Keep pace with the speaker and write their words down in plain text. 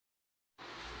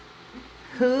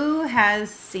Who has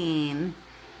seen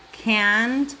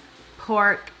canned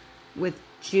pork with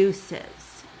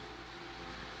juices?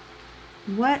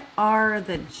 What are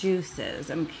the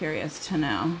juices? I'm curious to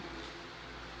know.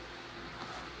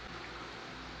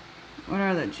 What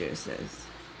are the juices?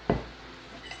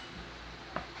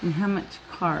 And how much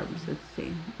carbs? Let's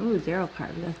see. Ooh, 0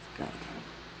 carbs. That's good.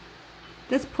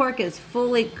 This pork is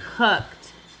fully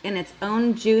cooked in its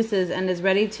own juices and is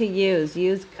ready to use.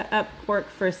 Use cut up pork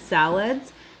for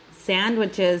salads,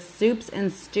 sandwiches, soups,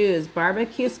 and stews,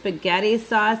 barbecue, spaghetti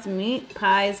sauce, meat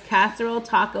pies, casserole,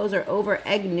 tacos, or over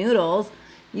egg noodles.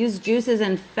 Use juices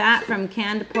and fat from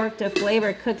canned pork to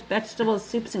flavor cooked vegetables,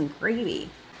 soups, and gravy.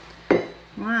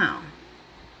 Wow.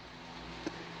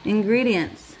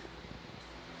 Ingredients: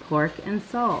 pork and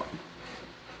salt.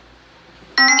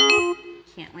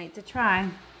 Can't wait to try.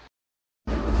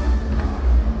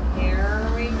 Here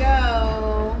we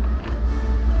go.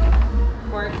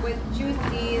 Pork with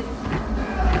juices.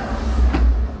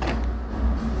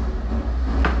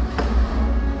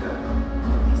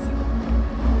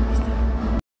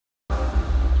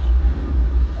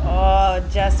 Oh,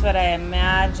 just what I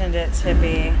imagined it to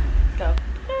be. Go.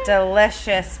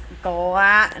 Delicious,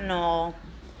 gelatinous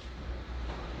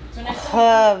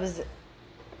hooves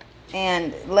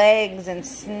and legs and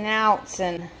snouts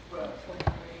and...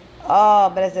 Oh,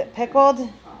 but is it pickled?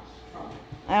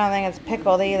 I don't think it's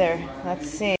pickled either. Let's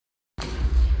see.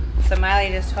 So Miley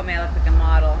just told me I look like a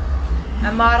model.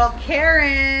 A model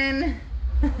Karen!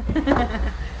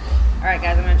 Alright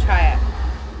guys, I'm gonna try it.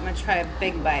 I'm gonna try a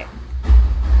big bite.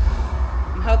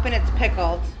 I'm hoping it's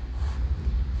pickled.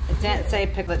 It didn't say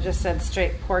pickled, it just said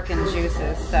straight pork and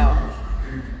juices, so.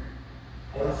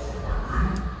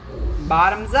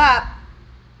 Bottoms up.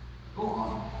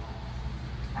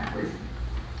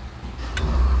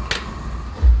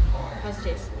 How's it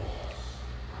taste?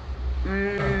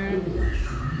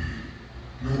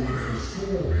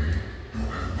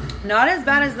 Not as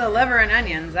bad as the liver and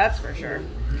onions, that's for sure.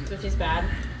 So it tastes bad?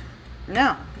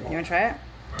 No. You want to try it?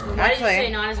 Why did you say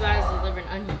not as bad as the liver and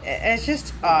onions? It's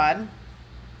just odd.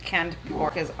 Canned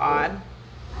pork is odd.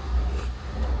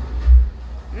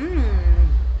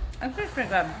 That's pretty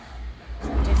good.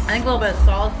 I think a little bit of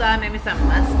salsa, maybe some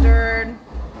mustard.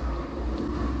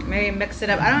 Maybe mix it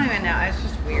up. I don't even know. It's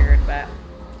just weird, but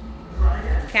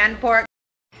canned pork.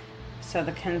 So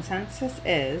the consensus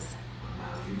is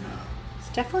it's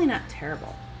definitely not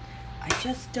terrible. I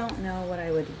just don't know what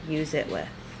I would use it with.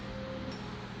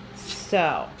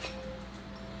 So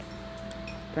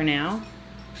for now,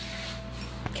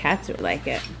 cats would like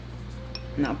it.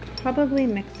 And I'll probably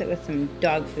mix it with some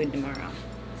dog food tomorrow.